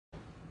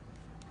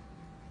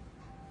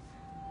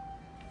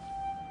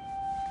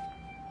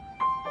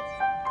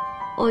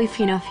Hoy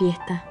fui a una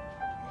fiesta.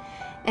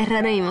 Es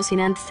raro y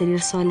emocionante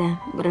salir sola,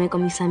 verme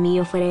con mis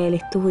amigos fuera del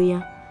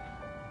estudio,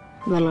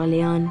 verlo a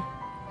León.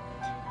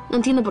 No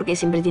entiendo por qué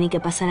siempre tiene que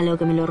pasar algo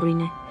que me lo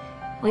arruine.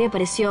 Hoy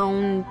apareció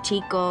un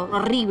chico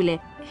horrible.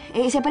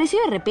 Se apareció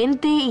de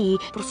repente y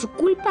por su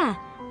culpa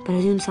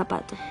perdió un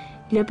zapato.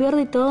 Y lo peor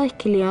de todo es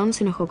que León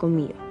se enojó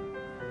conmigo.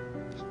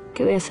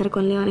 ¿Qué voy a hacer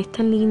con León? Es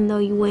tan lindo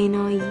y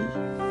bueno y...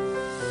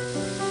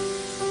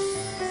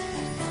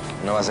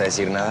 ¿No vas a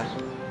decir nada?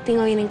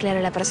 Tengo bien en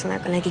claro la persona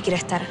con la que quiero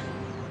estar.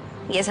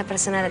 Y esa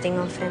persona la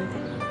tengo enfrente.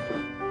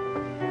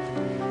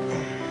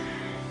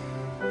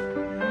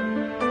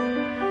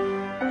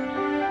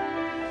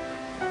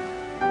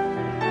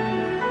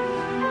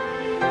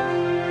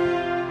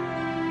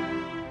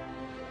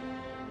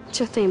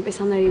 Yo estoy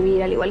empezando a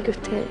vivir al igual que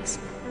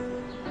ustedes.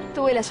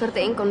 Tuve la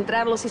suerte de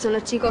encontrarlos y son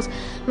los chicos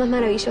más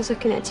maravillosos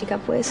que una chica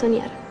puede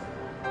soñar.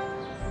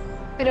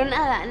 Pero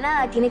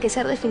nada tiene que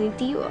ser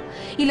definitivo.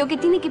 Y lo que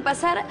tiene que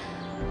pasar,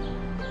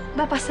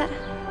 va a pasar.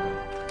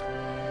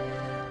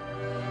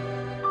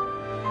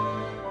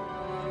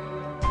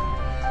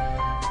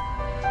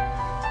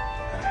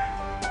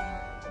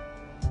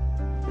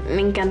 Me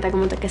encanta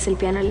cómo tocas el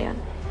piano, León.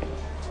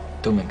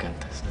 Tú me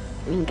encantas.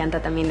 Me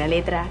encanta también la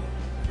letra.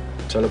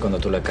 Solo cuando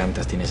tú la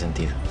cantas tiene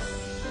sentido.